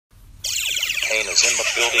Kane is in the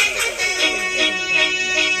building.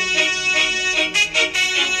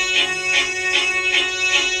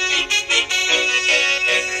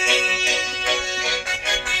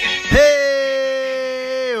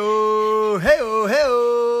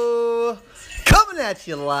 Hey-oh, coming at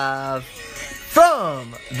you live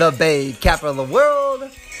from the Babe capital of the world,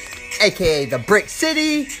 aka the Brick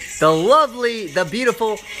City, the lovely, the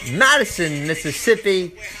beautiful Madison,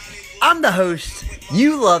 Mississippi. I'm the host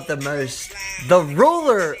you love the most, the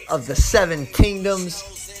ruler of the Seven Kingdoms,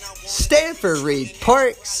 Stanford Reed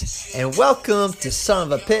Parks, and welcome to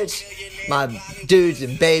Son of a Pitch, my dudes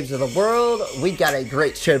and babes of the world. We got a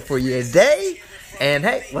great show for you today, and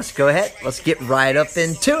hey, let's go ahead, let's get right up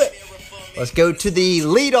into it. Let's go to the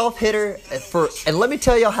leadoff hitter and let me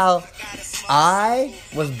tell you how I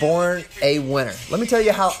was born a winner. Let me tell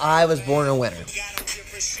you how I was born a winner.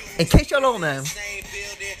 In case y'all don't know,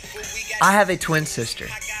 I have a twin sister.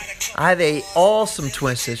 I have a awesome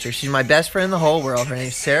twin sister. She's my best friend in the whole world. Her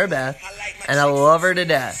name's Sarah Beth, and I love her to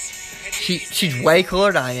death. She's way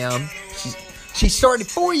cooler than I am. She started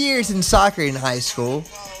 4 years in soccer in high school.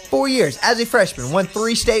 4 years as a freshman, won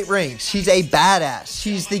 3 state rings. She's a badass.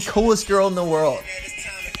 She's the coolest girl in the world.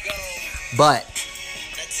 But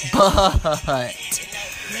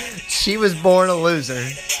she was born a loser,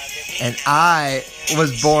 and I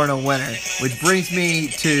was born a winner. Which brings me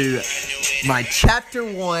to my chapter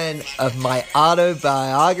 1 of my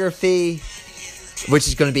autobiography, which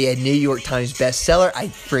is going to be a New York Times bestseller. I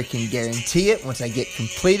freaking guarantee it once I get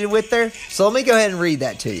completed with her. So let me go ahead and read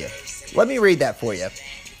that to you. Let me read that for you.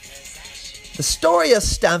 The story of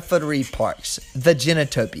Stanford Reed Parks, the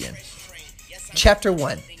Genetopian. Chapter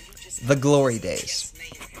 1, The Glory Days.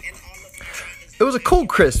 It was a cool,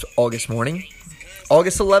 crisp August morning.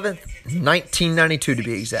 August 11th, 1992 to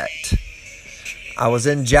be exact. I was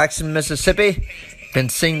in Jackson, Mississippi. Been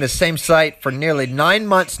seeing the same sight for nearly 9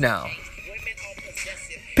 months now.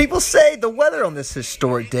 People say the weather on this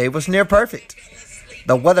historic day was near perfect.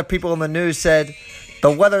 The weather people on the news said,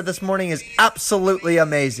 "The weather this morning is absolutely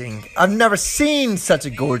amazing. I've never seen such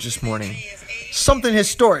a gorgeous morning. Something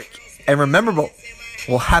historic and memorable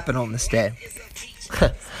will happen on this day."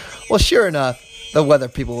 Well, sure enough, the weather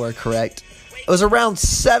people were correct. It was around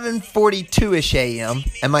 7:42-ish a.m.,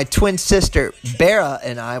 and my twin sister, Bera,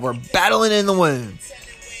 and I were battling in the womb.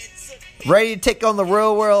 Ready to take on the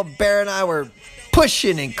real world, Bera and I were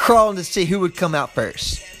pushing and crawling to see who would come out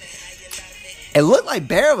first. It looked like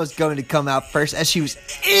Bera was going to come out first as she was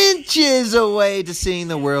inches away to seeing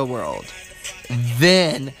the real world.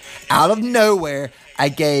 Then, out of nowhere, I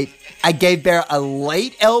gave Bera a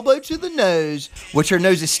late elbow to the nose, which her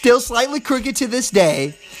nose is still slightly crooked to this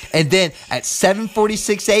day. And then at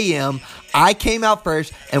 7:46 a.m., I came out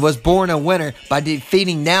first and was born a winner by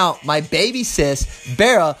defeating now my baby sis,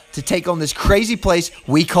 Bera, to take on this crazy place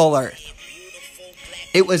we call Earth.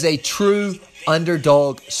 It was a true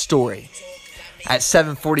underdog story. At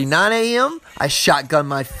 7:49 a.m., I shotgunned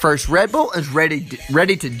my first Red Bull and was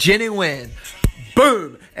ready to gin and win.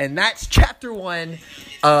 Boom! And that's chapter 1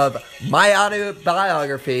 of my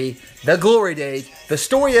autobiography, The Glory Days, the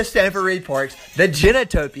story of Stanford Reed Parks, the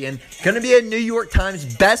Genetopian, going to be a New York Times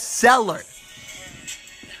bestseller.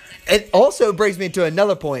 It also brings me to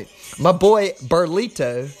another point. My boy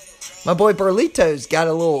Burlito's got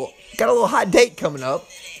a little hot date coming up,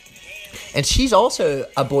 and she's also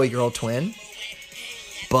a boy-girl twin.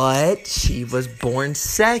 But she was born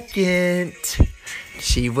second.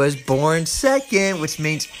 She was born second, which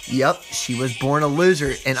means, yep, she was born a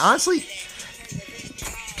loser. And honestly,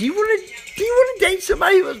 do you want to date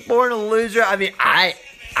somebody who was born a loser? I mean, I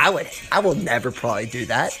will never probably do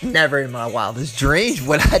that. Never in my wildest dreams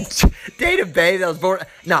would I date a babe that was born.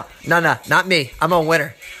 No, not me. I'm a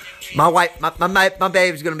winner. My wife, my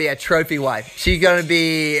babe's gonna be a trophy wife. She's gonna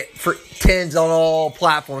be for tens on all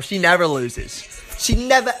platforms. She never loses. She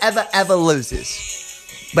never, ever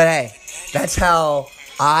loses. But hey, that's how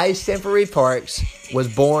I, Stanford Reed Parks, was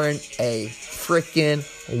born a freaking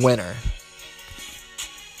winner.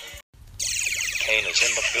 Kane is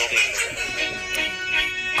in the building.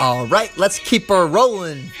 All right, let's keep her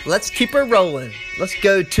rolling. Let's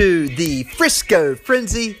go to the Frisco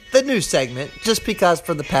Frenzy, the new segment, just because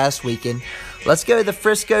for the past weekend. Let's go to the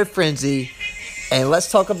Frisco Frenzy, and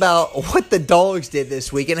let's talk about what the Dogs did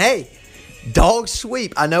this week. And hey, dog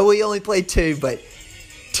sweep. I know we only played 2, but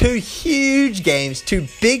 2 huge games, 2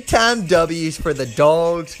 big-time W's for the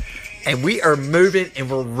Dogs. And we are moving and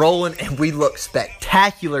we're rolling and we look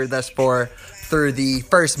spectacular thus far through the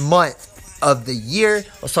first month of the year.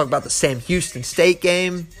 Let's talk about the Sam Houston State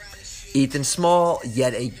game. Ethan Small,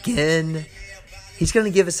 yet again, he's going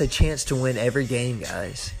to give us a chance to win every game,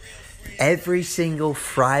 guys. every single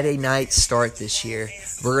Friday night start this year,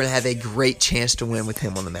 we're going to have a great chance to win with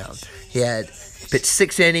him on the mound. He had pitched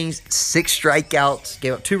 6 innings, 6 strikeouts,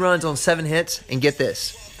 gave up 2 runs on 7 hits, and get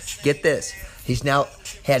this. He's now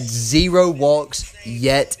had 0 walks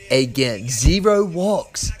yet again. 0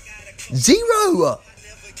 walks. 0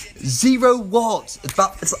 walks.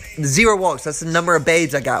 It's 0 walks. That's the number of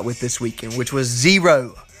babes I got with this weekend, which was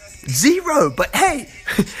 0. 0. But hey,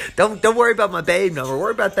 don't worry about my babe number.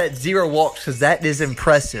 Worry about that 0 walks, because that is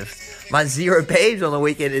impressive. My 0 babes on the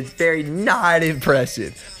weekend is very not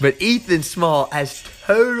impressive. But Ethan Small has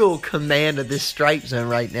total command of this strike zone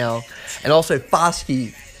right now. And also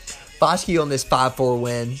Foskey on this 5-4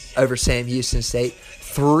 win over Sam Houston State.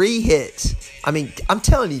 3 hits. I mean, I'm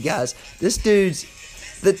telling you guys, this dude's...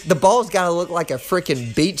 The ball's got to look like a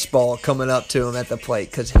freaking beach ball coming up to him at the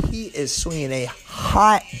plate, because he is swinging a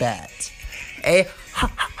hot bat. A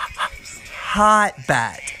hot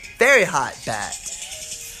bat. Very hot bat.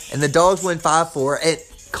 And the Dogs win 5-4. And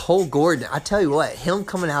Cole Gordon, I tell you what, him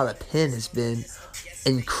coming out of the pen has been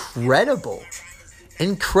incredible.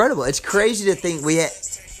 Incredible. It's crazy to think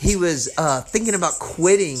he was thinking about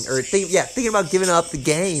quitting or thinking about giving up the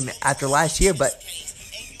game after last year, but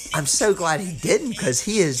I'm so glad he didn't, because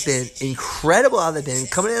he has been incredible out of the pen,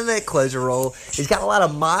 coming in that closer role. He's got a lot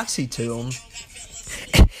of moxie to him.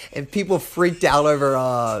 And people freaked out over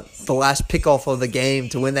the last pickoff of the game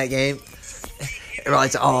to win that game.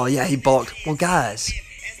 Everybody's like, oh, yeah, he balked. Well, guys,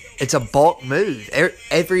 it's a balk move.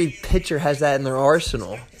 Every pitcher has that in their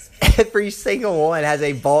arsenal. Every single one has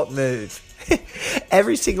a balk move.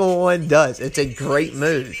 Every single one does. It's a great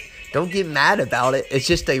move. Don't get mad about it. It's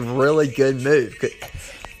just a really good move.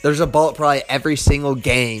 There's a balk probably every single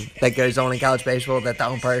game that goes on in college baseball that the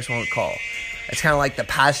umpires won't call. It's kind of like the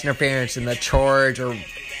pass interference and the charge or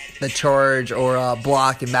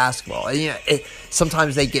block in basketball. And,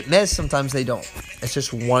 sometimes they get missed, sometimes they don't. It's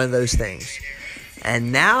just one of those things.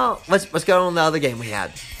 And now let's go on the other game we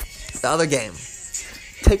had. The other game,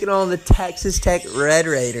 taking on the Texas Tech Red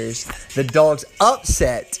Raiders. The Dogs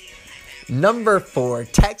upset number 4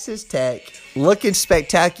 Texas Tech, looking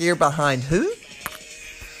spectacular behind who?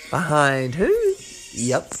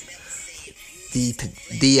 Yep.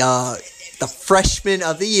 The freshman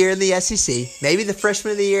of the year in the SEC, maybe the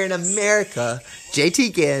freshman of the year in America,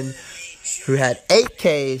 JT Ginn, who had 8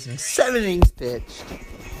 Ks and 7 innings pitched.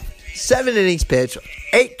 7 innings pitched,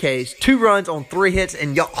 8 Ks, 2 runs on 3 hits,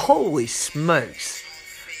 and holy smokes.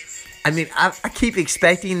 I mean, I keep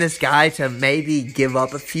expecting this guy to maybe give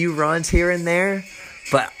up a few runs here and there,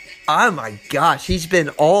 but oh my gosh, he's been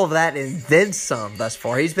all of that and then some thus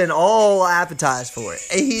far. He's been all appetized for it.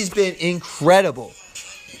 And he's been incredible.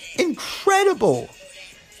 Incredible.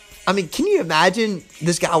 I mean, can you imagine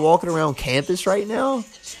this guy walking around campus right now?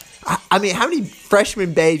 I mean, how many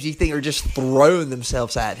freshman babes do you think are just throwing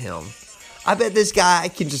themselves at him? I bet this guy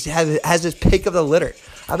can just has his pick of the litter.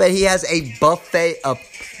 I bet he has a buffet of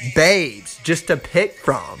babes just to pick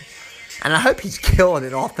from. And I hope he's killing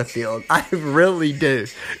it off the field. I really do,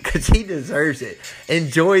 because he deserves it.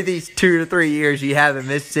 Enjoy these 2 to 3 years you have in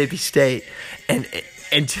Mississippi State, and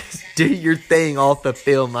just do your thing off the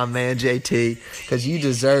field, my man JT, because you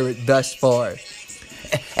deserve it thus far.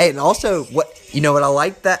 Hey, and also, what I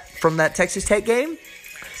like that from that Texas Tech game?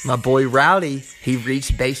 My boy Rowdy, he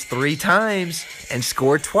reached base 3 times and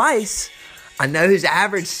scored twice. I know his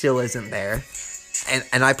average still isn't there,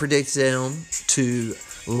 and I predicted him to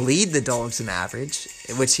lead the Dogs in average,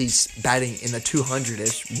 which he's batting in the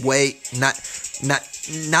 200-ish.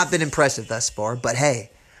 Not been impressive thus far, but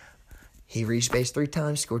hey, he reached base 3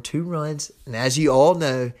 times, scored 2 runs, and as you all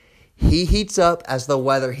know, he heats up as the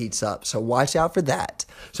weather heats up, so watch out for that.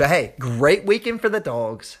 So hey, great weekend for the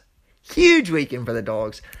Dogs. Huge weekend for the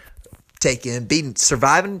Dogs.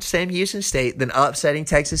 Surviving Sam Houston State, then upsetting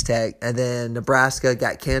Texas Tech, and then Nebraska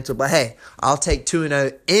got canceled. But hey, I'll take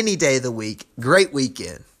 2-0 any day of the week. Great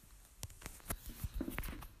weekend.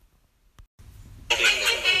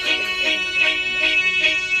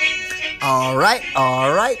 All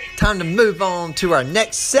right. Time to move on to our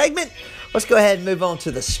next segment. Let's go ahead and move on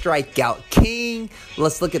to the Strikeout King.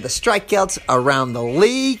 Let's look at the strikeouts around the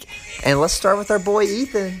league. And let's start with our boy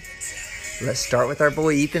Ethan.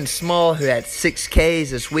 Small, who had 6 Ks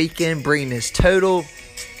this weekend, bringing his total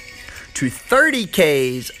to 30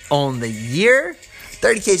 Ks on the year.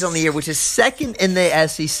 30 Ks on the year, which is second in the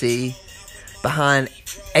SEC, behind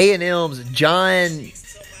A&M's John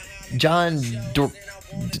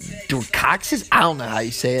Dorcoxis. I don't know how you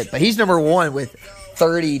say it, but he's number 1 with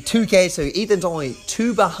 32 Ks. So Ethan's only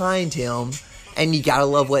 2 behind him, and you gotta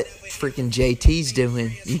love what freaking JT's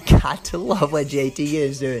doing. You got to love what JT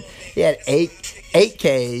is doing. He had 8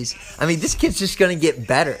 Ks. I mean, this kid's just going to get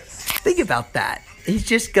better. Think about that. He's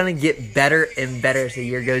just going to get better and better as the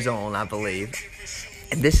year goes on, I believe.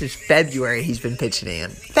 And this is February he's been pitching in.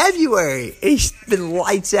 February! He's been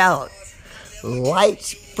lights out.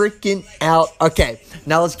 Lights freaking out. Okay,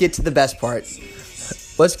 now let's get to the best part.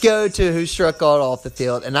 Let's go to who struck out off the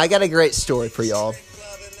field. And I got a great story for y'all.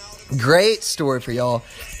 Great story for y'all.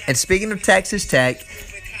 And speaking of Texas Tech,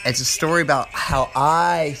 it's a story about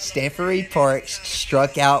how Stanford Reed Parks,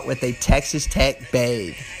 struck out with a Texas Tech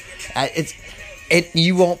babe.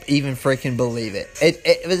 You won't even freaking believe it.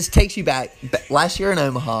 It takes you back. Last year in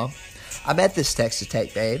Omaha, I met this Texas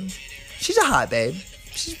Tech babe. She's a hot babe.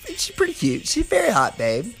 She's pretty cute. She's a very hot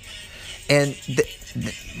babe. And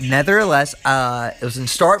nevertheless, it was in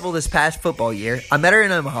Starkville this past football year. I met her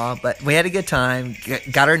in Omaha, but we had a good time.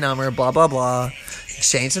 Got her number, blah, blah, blah.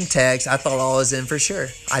 Exchanged some texts. I thought I was in for sure.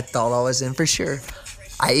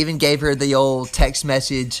 I even gave her the old text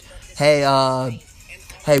message, hey,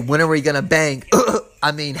 when are we going to bang?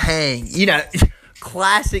 I mean, hang. You know,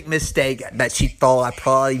 classic mistake that she thought I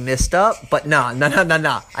probably messed up. But no.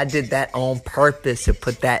 I did that on purpose to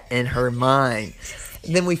put that in her mind.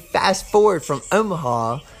 And then we fast forward from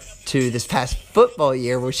Omaha to this past football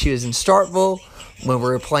year where she was in Starkville when we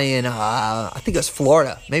were playing, I think it was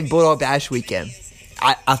Florida. Maybe Bulldog Bash weekend.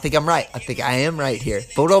 I think I'm right. I think I am right here.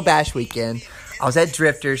 Bulldog Bash weekend. I was at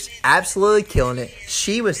Drifters, absolutely killing it.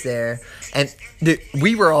 She was there, and dude,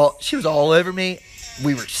 she was all over me.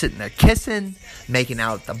 We were sitting there kissing, making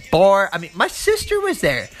out at the bar. I mean, my sister was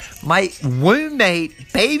there. My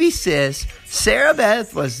roommate, baby sis, Sarah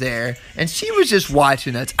Beth was there, and she was just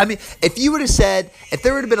watching us. I mean, if you would have said, if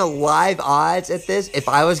there would have been a live odds at this, if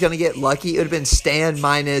I was going to get lucky, it would have been Stan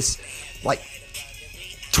minus, like,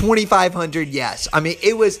 2,500 yes. I mean,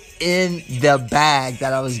 it was in the bag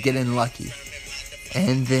that I was getting lucky.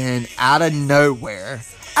 And then out of nowhere,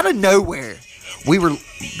 we were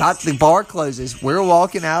about, the bar closes. We're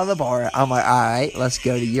walking out of the bar. I'm like, all right, let's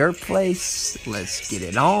go to your place. Let's get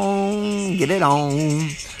it on.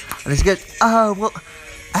 And it's good. Oh, well,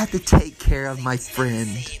 I have to take care of my friend.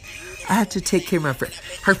 Her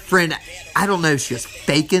friend, I don't know if she was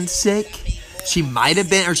faking sick. She might have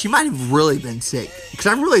been, or she might have really been sick. Because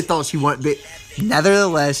I really thought she wouldn't be.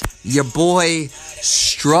 Nevertheless, your boy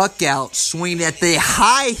struck out, swinging at the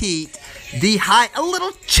high heat, a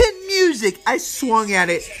little chin music. I swung at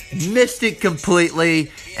it, missed it completely,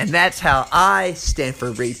 and that's how I,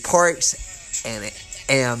 Stanford Reed Parks, and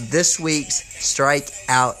am this week's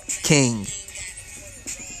Strikeout King.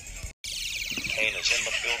 Kane is in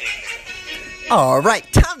the building. All right,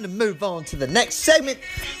 time to move on to the next segment.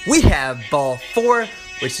 We have Ball 4,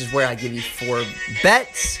 which is where I give you 4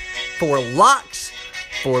 bets, 4 locks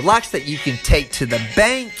that you can take to the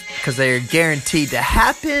bank because they are guaranteed to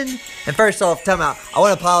happen. And first off, I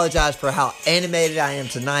want to apologize for how animated I am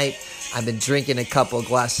tonight. I've been drinking a couple of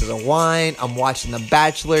glasses of wine. I'm watching The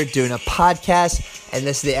Bachelor, doing a podcast, and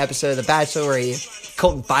this is the episode of The Bachelor where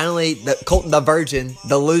Colton the virgin,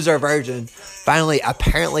 the loser virgin, finally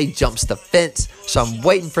apparently jumps the fence. So I'm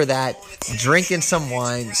waiting for that, drinking some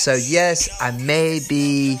wine. So yes, I may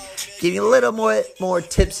be getting a little more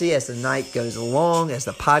tipsy as the night goes along, as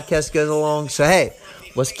the podcast goes along. So hey,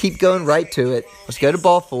 let's keep going right to it. Let's go to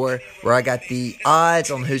Ball 4, where I got the odds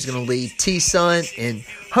on who's going to lead T-Sun in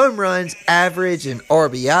home runs, average, and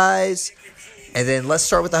RBIs. And then let's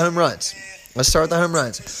start with the home runs.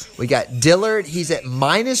 We got Dillard. He's at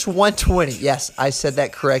minus 120. Yes, I said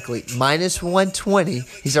that correctly. Minus 120.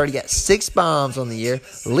 He's already got 6 bombs on the year,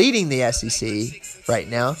 leading the SEC right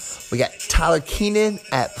now. We got Tyler Keenan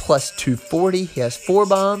at plus 240. He has 4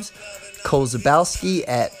 bombs. Cole Zabowski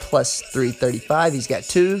at plus 335. He's got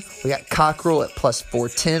 2. We got Cockrell at plus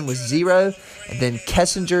 410 with 0. And then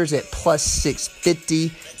Kessinger's at plus 650.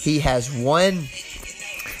 He has 1.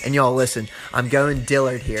 And y'all listen, I'm going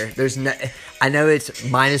Dillard here. I know it's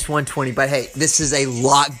minus 120, but hey, this is a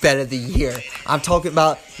lock bet of the year. I'm talking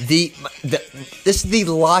about this is the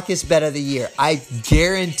lockest bet of the year. I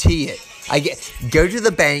guarantee it. Go to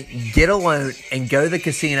the bank, get a loan, and go to the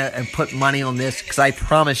casino and put money on this because I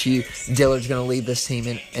promise you Dillard's going to lead this team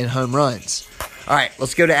in home runs. All right,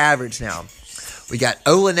 let's go to average now. We got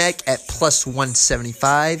Olenek at plus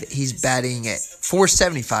 175. He's batting at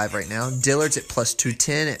 475 right now. Dillard's at plus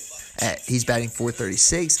 210. He's batting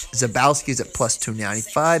 436. Zabowski's at plus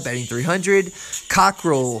 295, batting 300.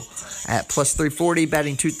 Cockrell at plus 340,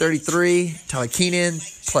 batting 233. Tyler Keenan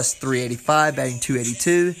plus 385, batting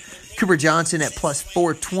 282. Cooper Johnson at plus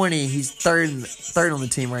 420. He's third on the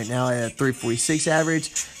team right now at a 346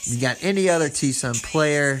 average. You got any other T-Sun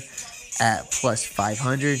player at plus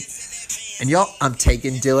 500. And y'all, I'm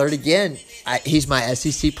taking Dillard again. He's my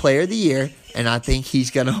SEC Player of the Year, and I think he's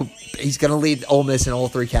gonna lead Ole Miss in all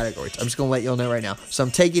three categories. I'm just gonna let y'all know right now. So I'm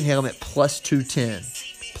taking him at plus 210.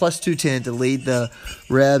 Plus 210 to lead the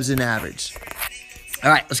Rebs in average. All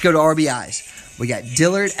right, let's go to RBIs. We got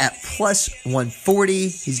Dillard at plus 140.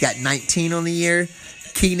 He's got 19 on the year.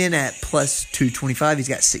 Keenan at plus 225. He's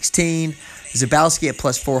got 16. Zabowski at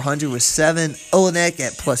plus 400 with 7. Olenek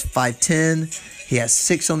at plus 510. He has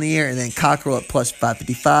 6 on the year. And then Cockrell at plus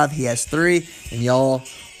 555. He has 3. And y'all,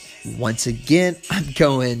 once again, I'm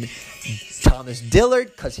going Thomas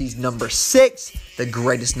Dillard because he's number 6, the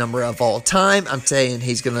greatest number of all time. I'm saying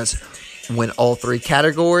he's going to win all three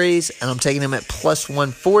categories, and I'm taking him at plus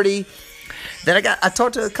 140. Then I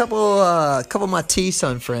talked to a couple of my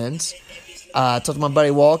T-Sun friends. I talked to my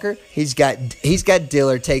buddy Walker. He's got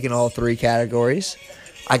Dillard taking all three categories.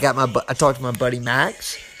 I talked to my buddy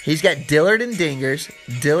Max. He's got Dillard and dingers,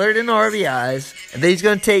 Dillard and RBIs, and then he's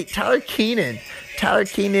going to take Tyler Keenan. Tyler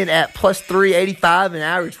Keenan at plus 385 in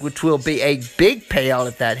average, which will be a big payout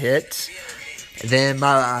if that hits. And then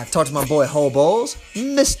I talked to my boy Hull Bowles,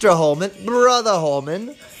 Mr. Holman, Brother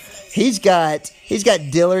Holman. He's got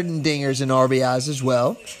Dillard and dingers and RBIs as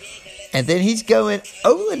well. And then he's going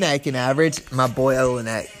Olenek in average, my boy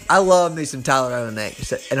Olenek. I love me some Tyler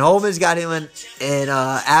Olenek. And Holman's got him in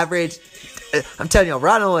average. I'm telling you,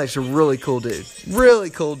 Ryan Olenek's a really cool dude. Really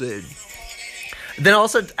cool dude. Then I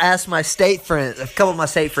also asked my state friends, a couple of my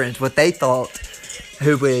state friends, what they thought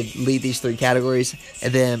who would lead these three categories.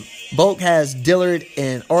 And then Bulk has Dillard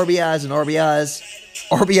in RBIs and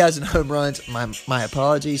home runs. My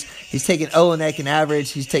apologies. He's taking Olenek in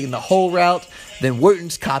average. He's taking the whole route. Then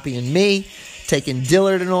Wooten's copying me, taking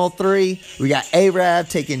Dillard in all three. We got Arab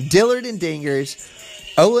taking Dillard in dingers,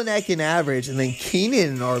 Olenek in average, and then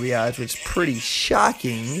Keenan in RBIs, which is pretty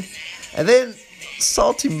shocking. And then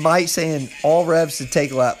Salty Mike saying all Rebs to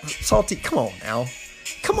take a lap. Salty, come on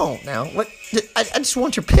now. What? I just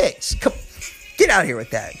want your picks. Come, get out of here with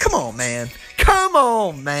that. Come on, man.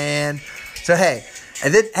 So, hey,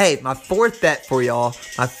 my fourth bet for y'all.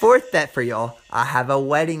 I have a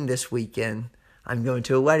wedding this weekend. I'm going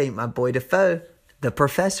to a wedding. My boy Defoe, the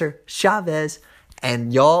Professor Chavez,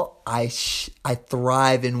 and y'all, I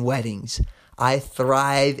thrive in weddings.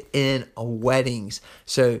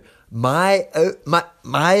 So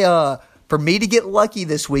for me to get lucky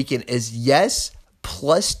this weekend is yes,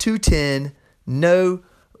 plus 210, no,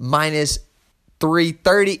 minus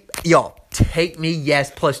 330. Y'all, take me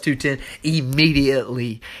yes, plus 210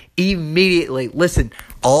 immediately. Listen,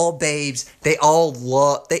 all babes, they all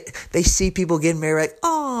love, they see people getting married like,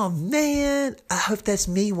 oh man, I hope that's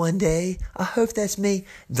me one day.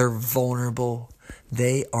 They're vulnerable.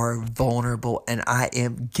 They are vulnerable, and I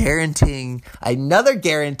am guaranteeing, another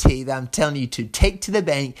guarantee that I'm telling you to take to the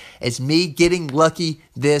bank is me getting lucky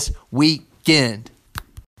this weekend.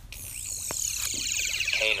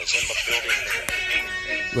 Kane is in the building.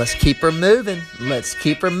 Let's keep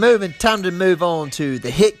her moving. Time to move on to the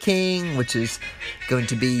Hit King, which is going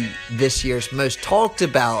to be this year's most talked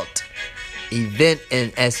about event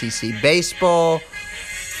in SEC baseball.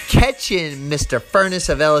 Catching Mr. Furness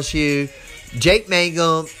of LSU, Jake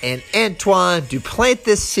Mangum, and Antoine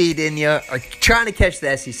Duplantis Cedenya are trying to catch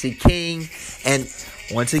the SEC King. And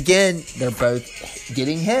once again, they're both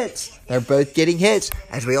getting hits.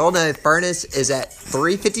 As we all know, Furness is at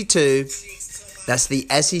 352. That's the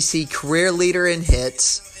SEC career leader in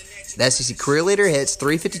hits.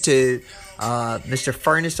 352. Mr.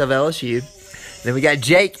 Furness of LSU. Then we got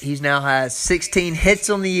Jake. He now has 16 hits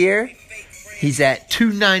on the year. He's at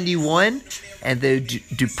 291. And the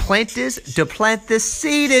Duplantis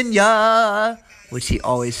Cedenya, which he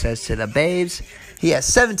always says to the babes, he has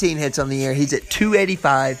 17 hits on the year. He's at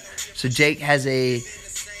 285. So Jake has a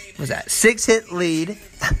 6-hit lead.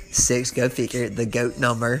 6, go figure, the GOAT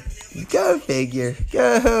number. Go figure.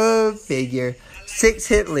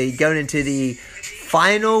 6-hit lead going into the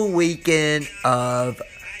final weekend of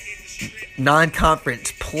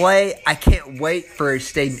non-conference play. I can't wait for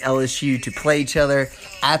State and LSU to play each other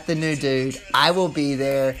at the New Dude. I will be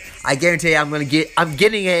there. I guarantee I'm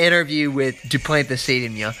getting an interview with Duplantis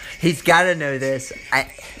Cedenya. He's got to know this.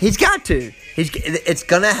 He's got to. It's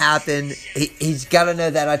gonna happen. He's got to know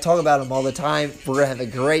that. I talk about him all the time. We're gonna have a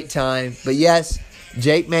great time. But yes,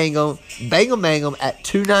 Jake Mangum at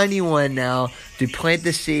 291 now.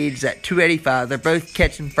 Duplantis Seeds at 285. They're both trying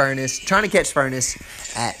to catch Furness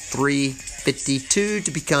at 352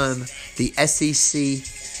 to become the SEC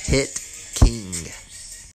Hit King.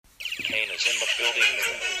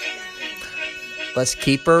 Let's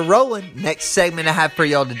keep her rolling. Next segment I have for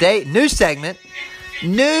y'all today. New segment.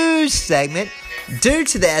 Due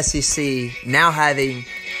to the SEC now having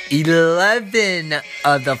 11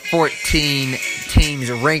 of the 14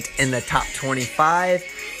 teams ranked in the top 25,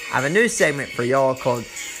 I have a new segment for y'all called,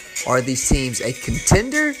 are these teams a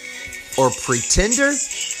contender or pretender?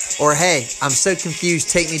 Or, hey, I'm so confused,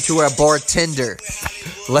 take me to a bartender.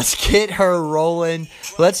 Let's get her rolling.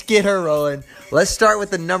 Let's start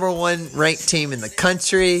with the number one ranked team in the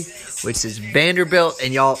country, which is Vanderbilt.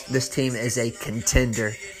 And y'all, this team is a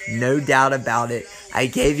contender. No doubt about it. I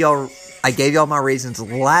gave y'all my reasons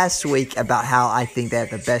last week about how I think they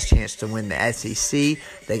have the best chance to win the SEC.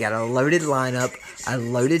 They got a loaded lineup, a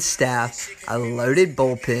loaded staff, a loaded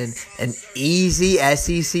bullpen, an easy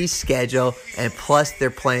SEC schedule, and plus they're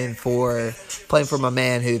playing for my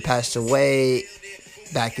man who passed away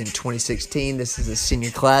back in 2016. This is a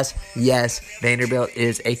senior class. Yes, Vanderbilt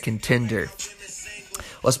is a contender.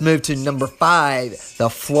 Let's move to number 5, the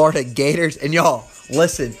Florida Gators. And y'all,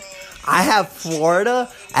 listen, I have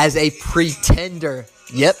Florida as a pretender.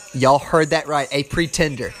 Yep, y'all heard that right, a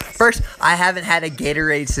pretender. First, I haven't had a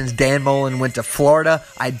Gatorade since Dan Mullen went to Florida.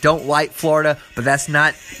 I don't like Florida, but that's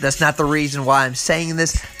not the reason why I'm saying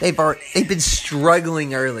this. They've been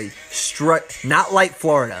struggling early. Not like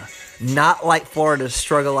Florida to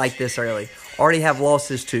struggle like this early. Already have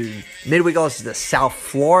losses to midweek losses to South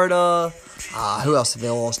Florida. Who else have they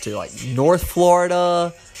lost to? Like North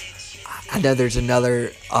Florida. I know there's another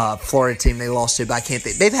Florida team they lost to, but I can't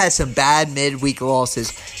think. They've had some bad midweek losses,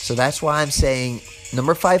 so that's why I'm saying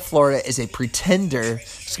number 5 Florida is a pretender.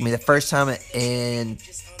 It's going to be the first time in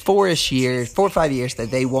 4 or 5 years that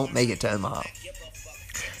they won't make it to Omaha.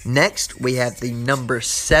 Next, we have the number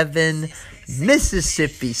 7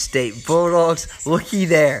 Mississippi State Bulldogs. Looky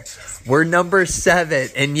there. We're number 7.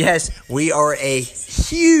 And yes, we are a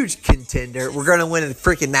huge contender. We're going to win a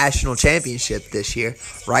freaking national championship this year.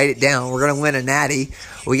 Write it down. We're going to win a natty.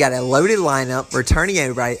 We got a loaded lineup. Returning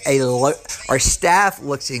everybody. Our staff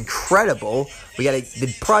looks incredible. We got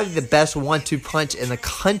probably the best 1-2 punch in the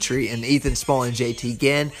country in Ethan Small and JT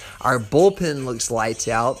Ginn. Our bullpen looks lights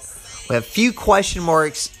out. We have a few question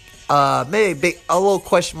marks. Maybe a little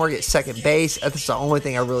question mark at second base. That's the only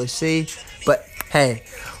thing I really see. But hey,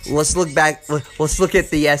 let's look back. Let's look at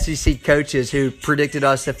the SEC coaches who predicted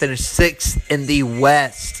us to finish 6th in the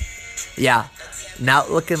West. Yeah,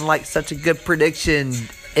 not looking like such a good prediction,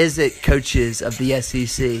 is it, coaches of the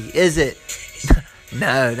SEC? Is it?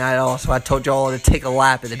 No, not at all. So I told you all to take a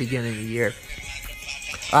lap at the beginning of the year.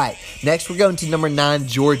 All right, next we're going to number 9,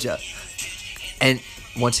 Georgia. And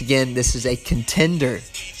once again, this is a contender.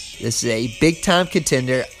 This is a big-time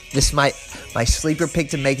contender. This is my sleeper pick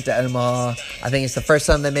to make it to Omaha. I think it's the first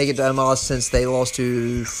time they make it to Omaha since they lost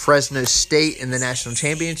to Fresno State in the national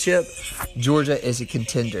championship. Georgia is a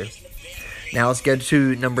contender. Now let's go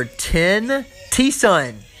to number 10,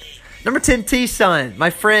 T-Sun. Number 10, T-Sun.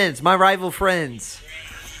 My friends, my rival friends.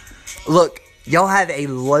 Look, y'all have a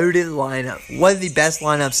loaded lineup. One of the best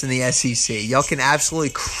lineups in the SEC. Y'all can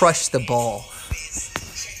absolutely crush the ball.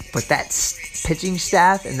 But that pitching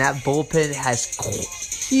staff and that bullpen has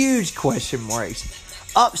huge question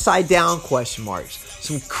marks. Upside down question marks.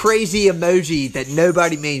 Some crazy emoji that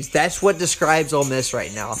nobody means. That's what describes Ole Miss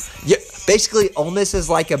right now. Yeah, basically, Ole Miss is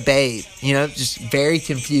like a babe. Just very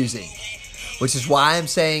confusing. Which is why I'm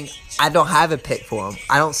saying I don't have a pick for them.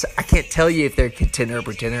 I can't tell you if they're contender or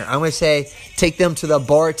pretender. I'm going to say take them to the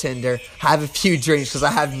bartender, have a few drinks, because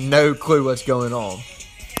I have no clue what's going on.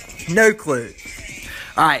 No clue.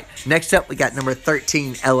 All right, next up we got number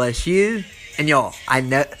 13, LSU. And y'all, I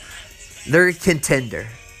know they're a contender.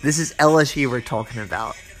 This is LSU we're talking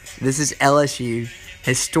about. This is LSU.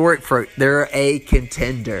 Historic fruit. They're a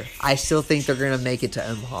contender. I still think they're going to make it to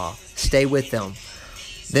Omaha. Stay with them.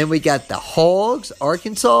 Then we got the Hogs,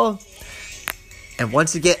 Arkansas. And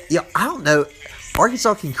once again, I don't know.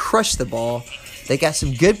 Arkansas can crush the ball. They got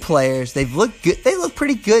some good players. They look good. They look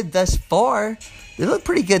pretty good thus far.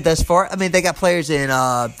 I mean, they got players in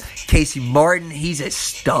Casey Martin. He's a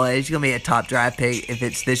stud. He's going to be a top draft pick if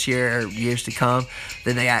it's this year or years to come.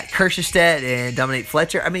 Then they got Kershestedt and Dominique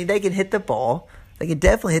Fletcher. I mean, they can hit the ball. They can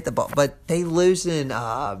definitely hit the ball. But they losing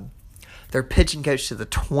their pitching coach to the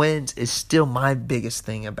Twins is still my biggest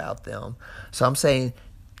thing about them. So I'm saying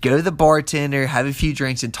go to the bartender, have a few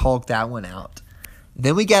drinks, and talk that one out.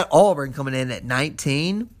 Then we got Auburn coming in at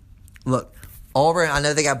 19. Look, Auburn, I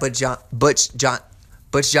know they got Butch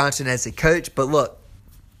Johnson as a coach, but look,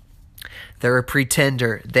 they're a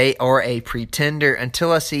pretender. They are a pretender.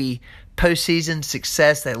 Until I see postseason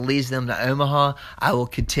success that leads them to Omaha, I will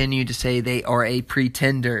continue to say they are a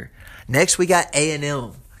pretender. Next, we got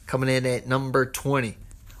A&M coming in at number 20.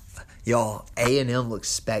 Y'all, A&M looks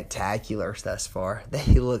spectacular thus far. They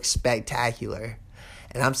look spectacular.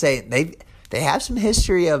 And I'm saying they have some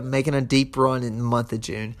history of making a deep run in the month of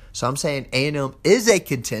June. So I'm saying A&M is a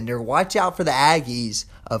contender. Watch out for the Aggies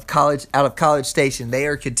out of College Station. They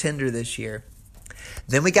are a contender this year.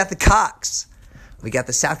 Then we got the Cox. We got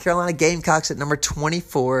the South Carolina Gamecocks at number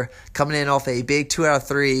 24, coming in off a big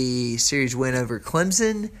 2-out-of-3 series win over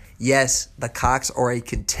Clemson. Yes, the Cox are a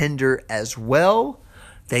contender as well.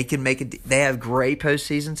 They have great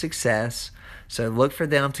postseason success, so look for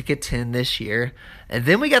them to contend this year. And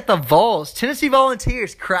then we got the Vols, Tennessee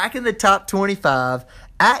Volunteers, cracking the top 25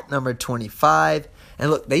 at number 25.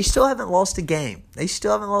 And look, they still haven't lost a game. I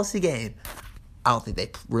don't think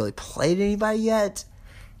they really played anybody yet.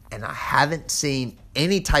 And I haven't seen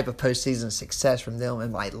any type of postseason success from them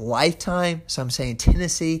in my lifetime. So I'm saying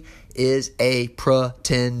Tennessee is a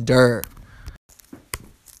pretender.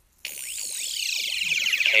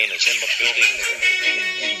 Kane is in the building.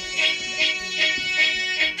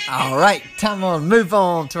 All right, time to move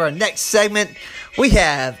on to our next segment. We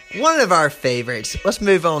have one of our favorites. Let's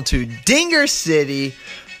move on to Dinger City.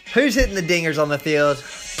 Who's hitting the dingers on the field?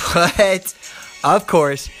 But, of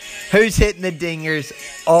course, who's hitting the dingers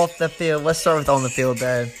off the field? Let's start with on the field,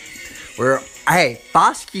 though.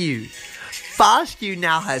 Foscue. Foscue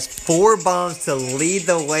now has 4 bombs to lead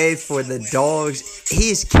the way for the Dogs. He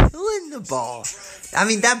is killing the ball. I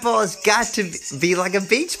mean, that ball has got to be like a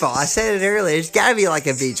beach ball. I said it earlier. It's got to be like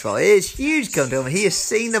a beach ball. It is huge come to him. He has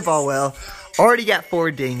seen the ball well. Already got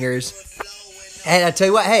 4 dingers. And I tell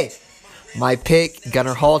you what, hey, my pick,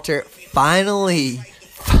 Gunnar Halter, finally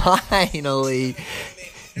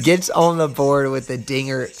gets on the board with the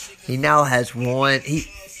dinger. He now has 1.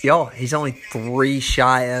 He's only 3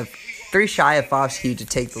 shy of Foscue to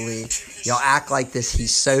take the lead. Y'all act like this.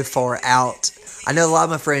 He's so far out. I know a lot of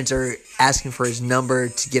my friends are asking for his number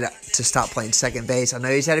to stop playing second base. I know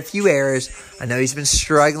he's had a few errors. I know he's been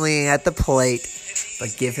struggling at the plate,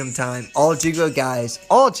 but give him time. All Chico guys,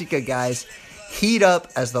 heat up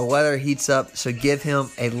as the weather heats up, so give him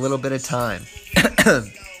a little bit of time.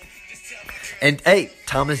 And, hey,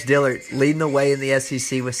 Thomas Dillard leading the way in the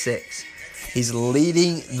SEC with 6. He's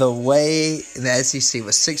leading the way in the SEC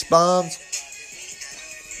with 6 bombs,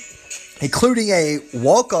 including a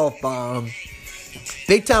walk-off bomb.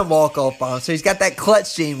 Big-time walk-off bomb. So he's got that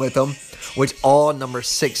clutch gene with him, which all number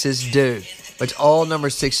 6s do.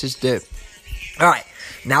 All right,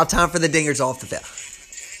 now time for the dingers off the field.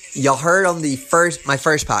 Y'all heard on my first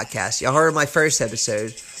podcast. Y'all heard on my first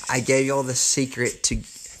episode. I gave y'all the secret to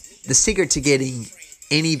getting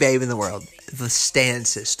any babe in the world. The stand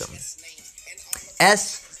system.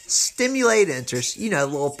 S, stimulate interest.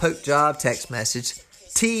 Little poke job text message.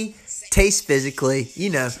 T, taste physically.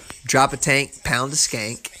 Drop a tank, pound a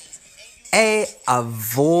skank. A,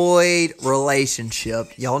 avoid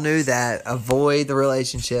relationship. Y'all knew that. Avoid the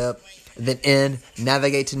relationship. Then N,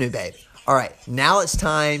 navigate to new babe. All right, now it's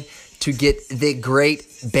time to get the great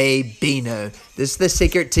babe Bino. This is the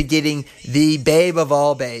secret to getting the babe of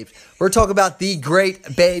all babes. We're talking about the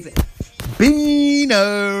great babe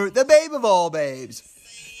Bino, the babe of all babes.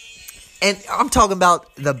 And I'm talking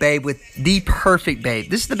about the babe with the perfect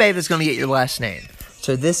babe. This is the babe that's going to get your last name.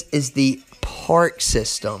 So this is the PARK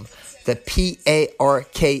system, the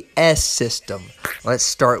PARKS system. Let's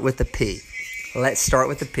start with the P.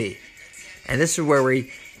 And this is where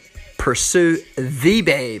we pursue the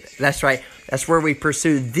babe. That's right. That's where we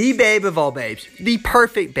pursue the babe of all babes. The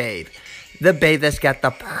perfect babe. The babe that's got the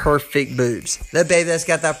perfect boobs. The babe that's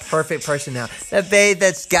got the perfect personality. The babe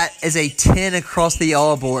that's got is a 10 across the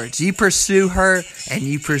all boards. You pursue her, and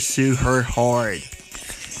you pursue her hard.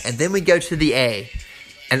 And then we go to the A.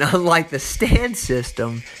 And unlike the stand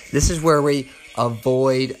system, this is where we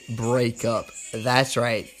avoid breakup. That's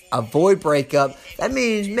right. Avoid breakup. That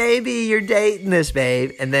means maybe you're dating this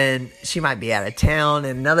babe, and then she might be out of town,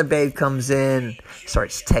 and another babe comes in,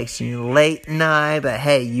 starts texting you late night, but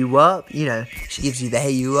hey, you up? She gives you the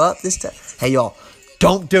hey, you up this time. Hey, y'all,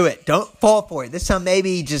 don't do it. Don't fall for it. This time,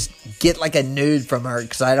 maybe just get like a nude from her,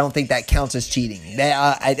 because I don't think that counts as cheating.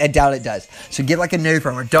 I doubt it does. So get like a nude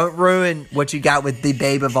from her. Don't ruin what you got with the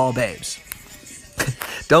babe of all babes.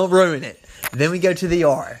 Don't ruin it. Then we go to the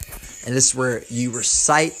R. And this is where you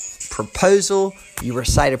recite proposal.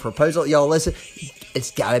 Y'all listen. It's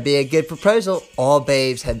got to be a good proposal. All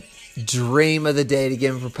babes have dream of the day to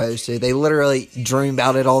get proposed to. They literally dream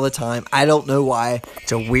about it all the time. I don't know why.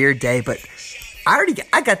 It's a weird day, but I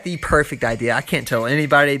got the perfect idea. I can't tell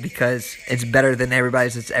anybody because it's better than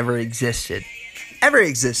everybody's that's ever existed.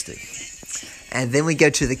 And then we go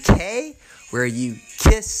to the K, where you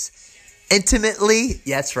kiss intimately.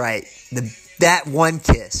 That's right. That one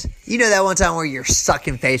kiss. You know that one time where you're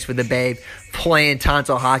sucking face with the babe, playing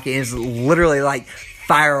tonsil hockey, and it's literally like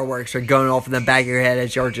fireworks are going off in the back of your head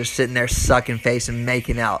as you're just sitting there sucking face and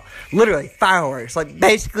making out. Literally, fireworks. Like,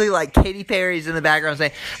 basically like Katy Perry's in the background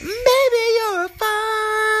saying, "Baby, you're a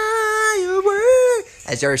firework,"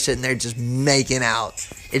 as you're sitting there just making out.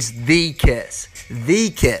 It's the kiss.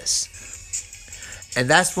 The kiss. And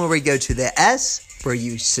that's when we go to the S, where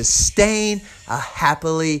you sustain a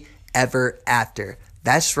happily ever after.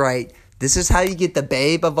 That's right. This is how you get the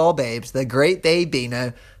babe of all babes, the great babe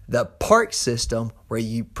Bino, the Park system, where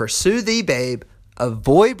you pursue the babe,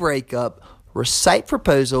 avoid breakup, recite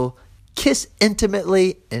proposal, kiss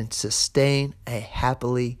intimately, and sustain a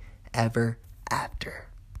happily ever after.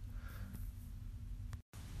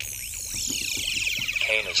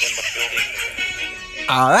 Kane is in the building.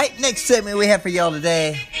 All right, next segment we have for y'all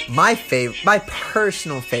today, my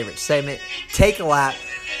personal favorite segment, Take a Lap.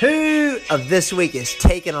 Who of this week is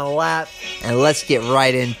taking a lap? And let's get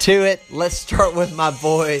right into it. Let's start with my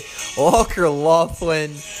boy, Walker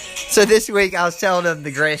Laughlin. So this week I was telling him the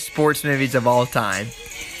greatest sports movies of all time.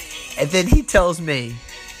 And then he tells me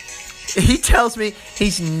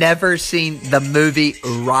he's never seen the movie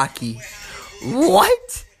Rocky.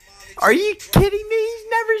 What? Are you kidding me? He's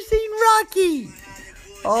never seen Rocky.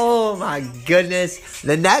 Oh my goodness.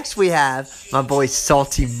 The next we have my boy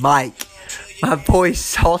Salty Mike. My boy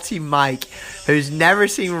Salty Mike, who's never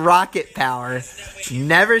seen Rocket Power,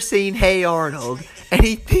 never seen Hey Arnold, and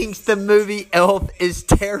he thinks the movie Elf is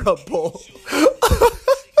terrible.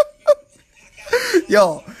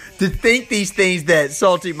 Yo, to think these things that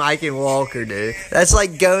Salty Mike and Walker do, that's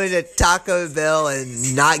like going to Taco Bell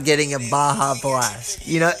and not getting a Baja Blast.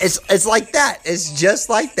 You know, it's like that. It's just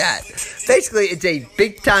like that. Basically, it's a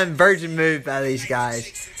big-time virgin move by these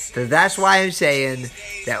guys. So that's why I'm saying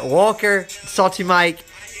that Walker, Salty Mike,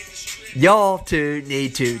 y'all two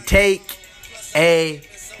need to take a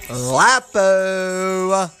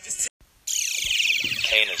lapo.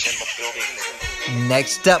 Kane is in the building.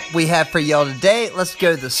 Next up we have for y'all today, let's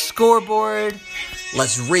go to the scoreboard.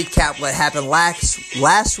 Let's recap what happened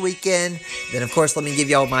last weekend. Then, of course, let me give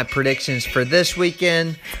y'all my predictions for this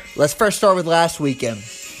weekend. Let's first start with last weekend.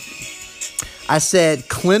 I said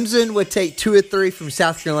Clemson would take 2 or 3 from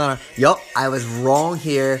South Carolina. Yup, I was wrong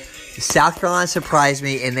here. South Carolina surprised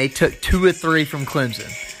me, and they took 2 or 3 from Clemson.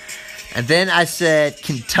 And then I said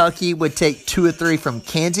Kentucky would take 2 or 3 from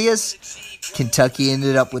Kansas. Kentucky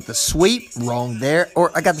ended up with a sweep. Wrong there.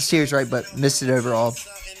 Or I got the series right, but missed it overall.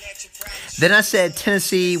 Then I said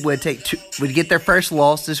Tennessee would get their first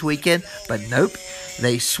loss this weekend, but nope.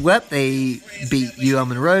 They swept. They beat UL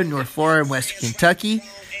Monroe, North Florida, and Western Kentucky.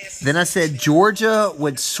 Then I said Georgia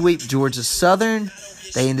would sweep Georgia Southern.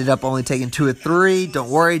 They ended up only taking 2 or 3.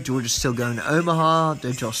 Don't worry, Georgia's still going to Omaha.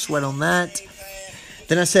 Don't y'all sweat on that.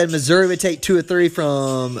 Then I said Missouri would take 2 or 3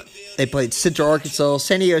 from, they played Central Arkansas,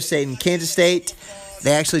 San Diego State, and Kansas State.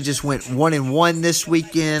 They actually just went 1-1 this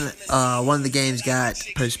weekend. One of the games got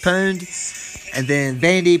postponed. And then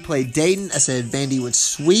Vandy played Dayton. I said Vandy would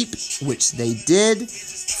sweep, which they did.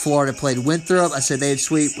 Florida played Winthrop. I said they'd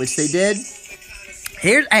sweep, which they did.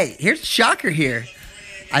 Here's a shocker here.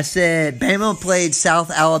 I said Bama played South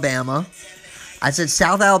Alabama. I said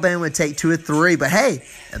South Alabama would take 2 or 3, but hey,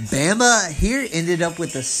 Bama here ended up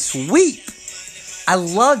with a sweep. I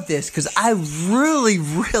love this because I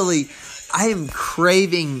am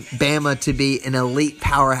craving Bama to be an elite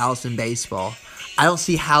powerhouse in baseball. I don't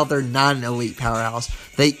see how they're not an elite powerhouse.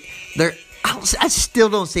 I still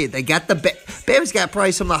don't see it. They got Bama's got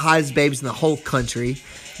probably some of the highest babes in the whole country.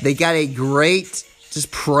 They got a great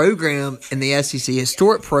program in the SEC,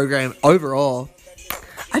 historic program overall.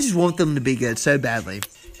 I just want them to be good so badly.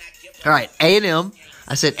 All right, A&M.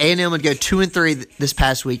 I said A&M would go 2 and 3 this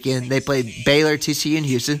past weekend. They played Baylor, TCU, and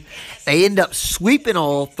Houston. They end up sweeping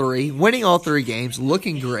all 3, winning all 3 games,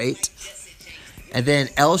 looking great. And then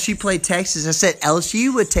LSU played Texas. I said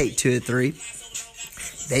LSU would take 2 or 3.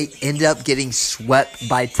 They end up getting swept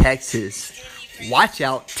by Texas. Watch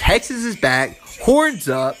out, Texas is back, horns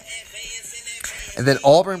up. And then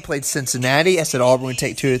Auburn played Cincinnati. I said Auburn would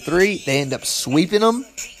take 2 or 3. They end up sweeping them.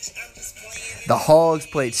 The Hogs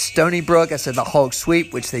played Stony Brook. I said the Hogs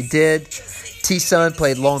sweep, which they did. T-Sun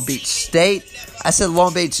played Long Beach State. I said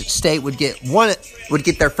Long Beach State would get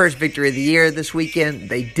their first victory of the year this weekend.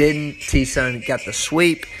 They didn't. T-Sun got the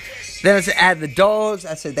sweep. Then I said add the Dogs.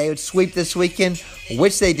 I said they would sweep this weekend,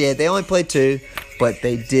 which they did. They only played 2, but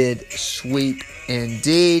they did sweep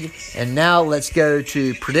indeed. And now let's go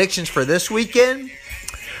to predictions for this weekend.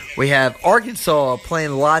 We have Arkansas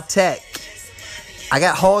playing La Tech. I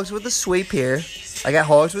got Hogs with a sweep here.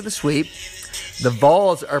 The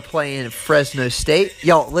Vols are playing Fresno State.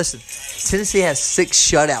 Y'all, listen. Tennessee has 6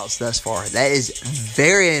 shutouts thus far. That is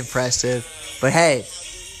very impressive. But hey,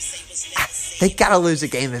 they got to lose a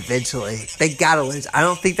game eventually. They got to lose. I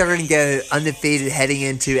don't think they're going to go undefeated heading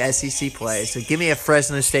into SEC play. So give me a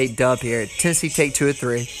Fresno State dub here. Tennessee take 2 or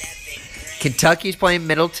 3. Kentucky's playing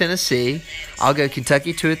Middle Tennessee. I'll go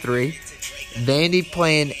Kentucky 2 or 3. Vandy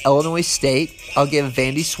playing Illinois State. I'll give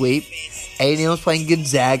Vandy sweep. A&M's playing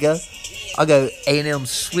Gonzaga. I'll go A&M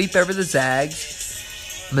sweep over the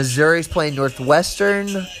Zags. Missouri's playing Northwestern.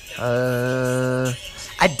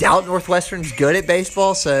 I doubt Northwestern's good at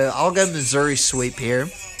baseball, so I'll go Missouri sweep here.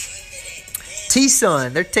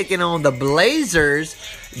 T-Sun, they're taking on the Blazers.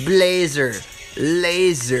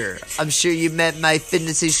 Laser. I'm sure you met my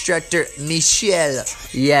fitness instructor, Michelle.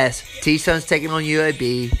 Yes, T-Sun's taking on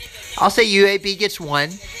UAB. I'll say UAB gets 1,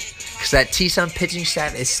 because that T-Sun pitching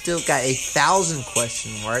staff has still got 1,000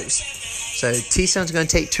 question marks. So T-Sun's going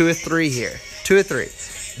to take 2 or 3 here. 2 or 3.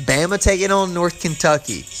 Bama taking on North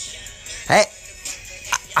Kentucky. Hey,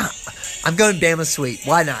 I'm going Bama sweep.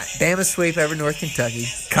 Why not? Bama sweep over North Kentucky.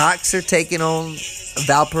 Cox are taking on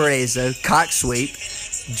Valparaiso. Cox sweep.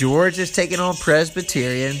 Georgia's taking on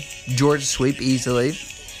Presbyterian. Georgia sweep easily.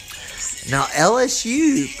 Now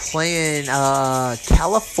LSU playing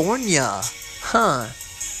California.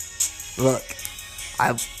 Look,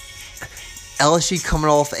 LSU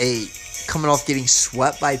coming off getting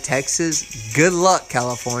swept by Texas. Good luck,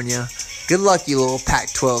 California. Good luck, you little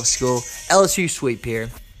Pac-12 school. LSU sweep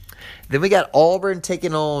here. Then we got Auburn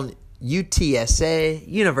taking on UTSA,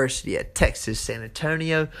 University of Texas, San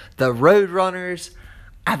Antonio. The Roadrunners.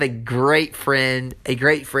 I have a great friend.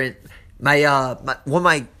 My one of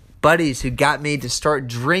my buddies who got me to start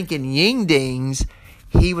drinking Yingdings,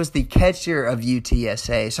 he was the catcher of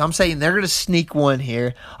UTSA. So I'm saying they're going to sneak 1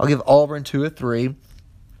 here. I'll give Auburn 2 or 3.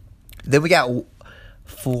 Then we got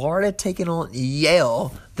Florida taking on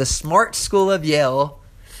Yale, the smart school of Yale.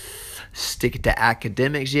 Stick it to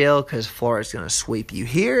academics, Yale, because Florida's going to sweep you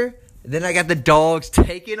here. Then I got the Dogs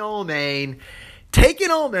taking on Maine,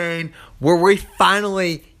 where we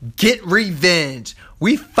finally get revenge.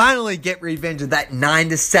 We finally get revenge of that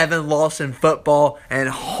 9-7 loss in football, and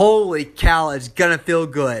holy cow, it's going to feel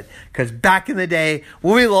good. Because back in the day,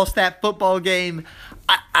 when we lost that football game,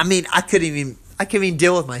 I couldn't even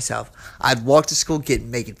deal with myself. I'd walk to school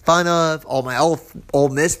making fun of. All my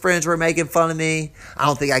old Miss friends were making fun of me. I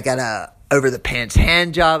don't think I got a over-the-pants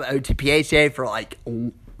hand job, OTPHA, for like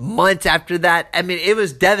months after that. It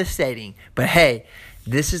was devastating. But hey,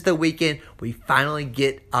 this is the weekend. We finally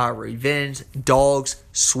get our revenge. Dogs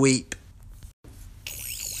sweep.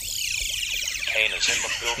 Kane is in the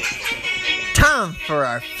building. Time for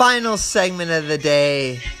our final segment of the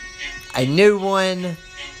day. A new one.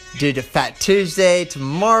 Due to Fat Tuesday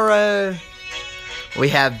tomorrow, we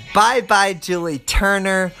have Bye Bye Julie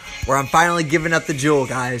Turner, where I'm finally giving up the Jewel,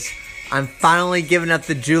 guys. I'm finally giving up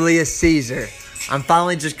the Julius Caesar. I'm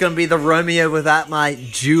finally just going to be the Romeo without my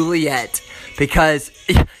Juliet. Because,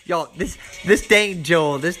 y'all, this dang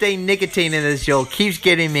Joel, this dang nicotine in this Joel keeps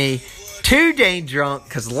getting me too dang drunk.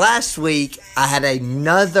 Because last week, I had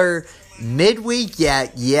another midweek,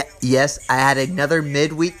 yes, I had another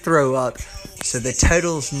midweek throw up. So the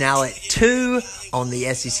total's now at 2 on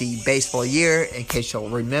the SEC baseball year. In case you'll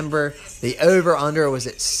remember, the over-under was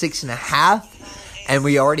at 6.5. And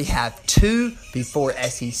we already have 2 before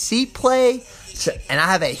SEC play. So, and I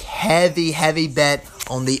have a heavy bet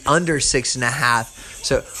on the under 6.5.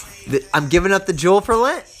 So I'm giving up the Jewel for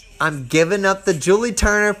Lent. I'm giving up the Julie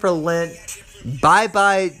Turner for Lent.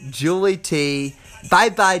 Bye-bye Julie T.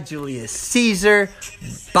 Bye-bye Julius Caesar.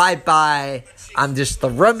 Bye-bye. I'm just the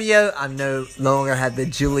Romeo. I no longer have the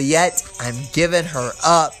Juliet. I'm giving her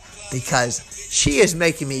up because she is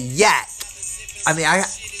making me yak.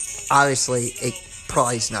 Obviously, it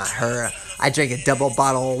probably is not her. I drank a double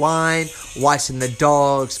bottle of wine, watching the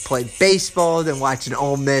Dogs play baseball, then watching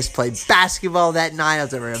Ole Miss play basketball that night. I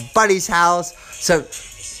was over at a buddy's house. So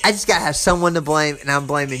I just got to have someone to blame, and I'm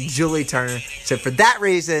blaming Julie Turner. So for that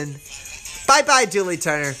reason, bye-bye, Julie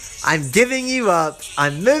Turner. I'm giving you up.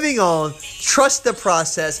 I'm moving on. Trust the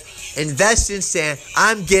process. Invest in sand.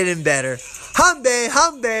 I'm getting better.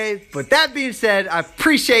 Humbe. With that being said, I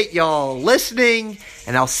appreciate y'all listening,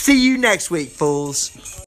 and I'll see you next week, fools.